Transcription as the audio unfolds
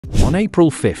On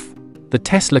April 5th, the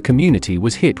Tesla community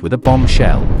was hit with a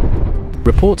bombshell.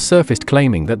 Reports surfaced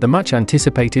claiming that the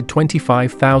much-anticipated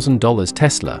 $25,000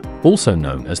 Tesla, also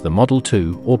known as the Model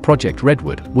 2 or Project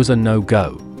Redwood, was a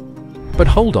no-go. But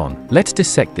hold on, let's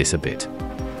dissect this a bit.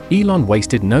 Elon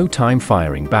wasted no time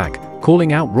firing back,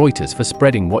 calling out Reuters for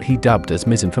spreading what he dubbed as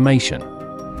misinformation.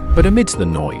 But amidst the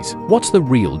noise, what's the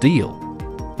real deal?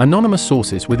 Anonymous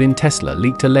sources within Tesla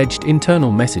leaked alleged internal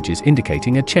messages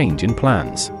indicating a change in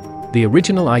plans. The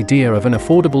original idea of an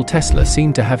affordable Tesla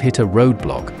seemed to have hit a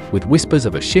roadblock, with whispers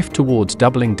of a shift towards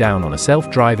doubling down on a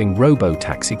self-driving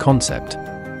robo-taxi concept.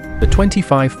 The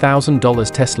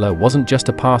 $25,000 Tesla wasn't just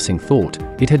a passing thought,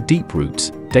 it had deep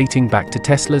roots, dating back to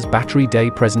Tesla's Battery Day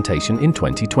presentation in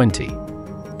 2020.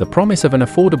 The promise of an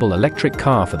affordable electric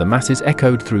car for the masses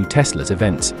echoed through Tesla's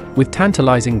events, with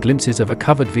tantalizing glimpses of a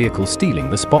covered vehicle stealing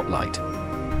the spotlight.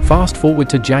 Fast forward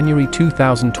to January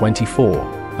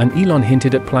 2024, and Elon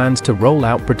hinted at plans to roll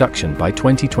out production by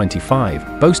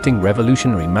 2025, boasting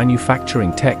revolutionary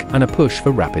manufacturing tech and a push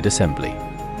for rapid assembly.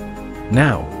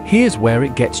 Now, here's where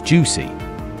it gets juicy.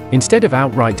 Instead of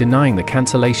outright denying the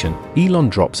cancellation, Elon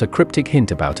drops a cryptic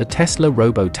hint about a Tesla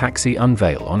robo-taxi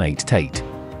unveil on 8/8.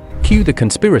 Cue the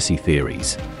conspiracy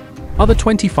theories. Are the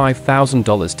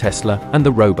 $25,000 Tesla and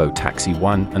the robo-taxi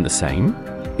one and the same?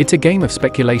 It's a game of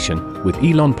speculation, with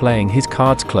Elon playing his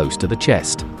cards close to the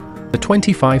chest. The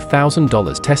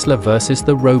 $25,000 Tesla versus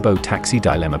the robo-taxi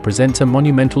dilemma presents a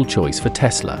monumental choice for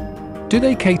Tesla. Do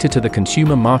they cater to the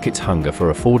consumer market's hunger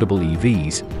for affordable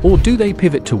EVs, or do they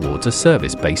pivot towards a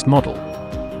service-based model?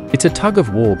 It's a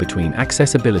tug-of-war between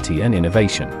accessibility and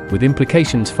innovation, with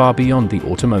implications far beyond the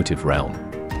automotive realm.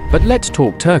 But let's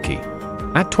talk Turkey.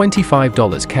 At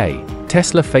 $25,000,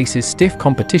 Tesla faces stiff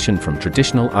competition from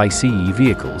traditional ICE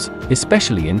vehicles,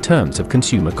 especially in terms of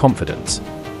consumer confidence.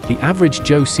 The average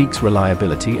Joe seeks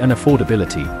reliability and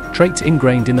affordability, traits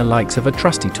ingrained in the likes of a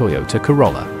trusty Toyota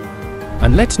Corolla.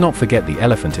 And let's not forget the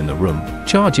elephant in the room,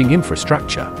 charging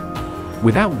infrastructure.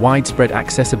 Without widespread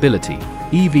accessibility,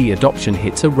 EV adoption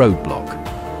hits a roadblock.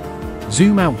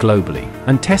 Zoom out globally,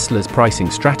 and Tesla's pricing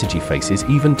strategy faces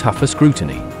even tougher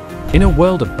scrutiny. In a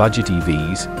world of budget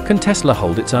EVs, can Tesla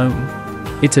hold its own?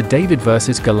 It's a David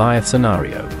versus Goliath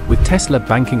scenario, with Tesla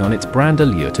banking on its brand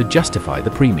allure to justify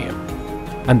the premium.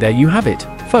 And there you have it,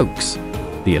 folks.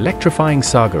 The electrifying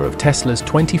saga of Tesla's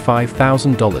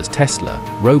 $25,000 Tesla,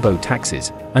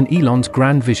 robo-taxis, and Elon's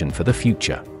grand vision for the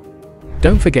future.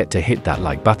 Don't forget to hit that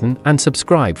like button and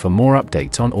subscribe for more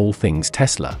updates on all things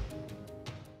Tesla.